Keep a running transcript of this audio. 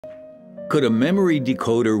Could a memory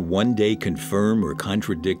decoder one day confirm or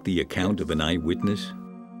contradict the account of an eyewitness?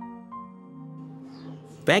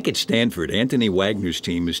 Back at Stanford, Anthony Wagner's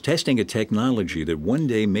team is testing a technology that one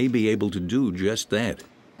day may be able to do just that.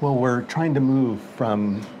 Well, we're trying to move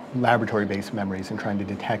from laboratory-based memories and trying to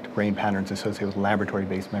detect brain patterns associated with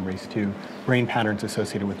laboratory-based memories to brain patterns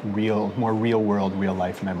associated with more real-world,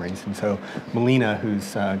 real-life memories. And so Melina,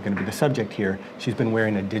 who's going to be the subject here, she's been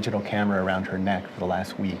wearing a digital camera around her neck for the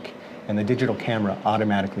last week. And the digital camera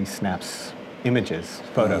automatically snaps images,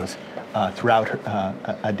 photos, throughout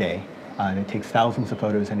a day. And it takes thousands of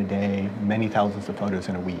photos in a day, many thousands of photos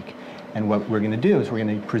in a week. And what we're going to do is we're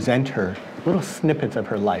going to present her little snippets of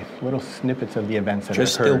her life, little snippets of the events that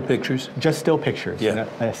just occurred. Still pictures? Just still pictures. Yeah.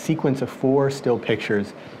 A sequence of 4 still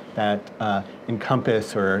pictures that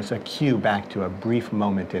encompass or is a cue back to a brief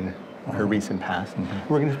moment in her recent past.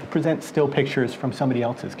 We're going to present still pictures from somebody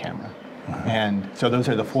else's camera. And so those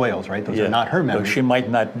are the foils, right? Those are not her memories. So she might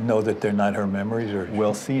not know that they're not her memories, or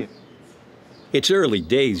we'll see. It's early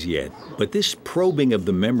days yet, but this probing of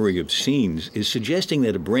the memory of scenes is suggesting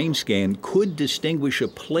that a brain scan could distinguish a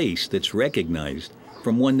place that's recognized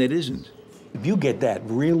from one that isn't. If you get that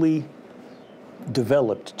really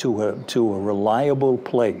developed to a reliable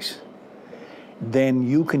place, then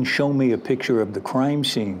you can show me a picture of the crime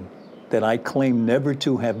scene that I claim never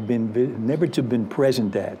to have been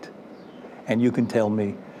present at, and you can tell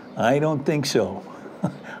me, I don't think so.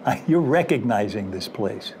 You're recognizing this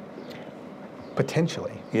place.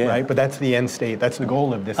 Potentially, right? But that's the end state. That's the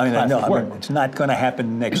goal of this class of work. It's not going to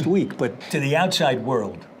happen next week, but to the outside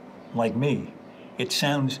world, like me, it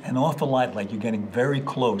sounds an awful lot like you're getting very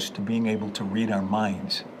close to being able to read our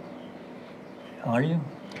minds. Are you?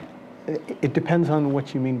 It depends on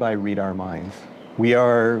what you mean by read our minds. We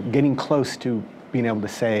are getting close to being able to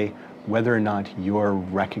say whether or not you're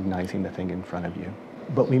recognizing the thing in front of you.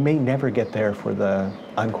 But we may never get there for the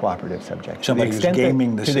uncooperative subject. Somebody who's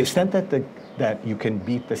gaming the system. To the extent that you can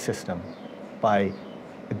beat the system by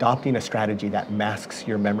adopting a strategy that masks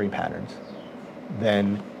your memory patterns,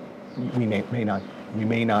 then we may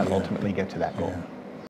not ultimately get to that goal. Yeah.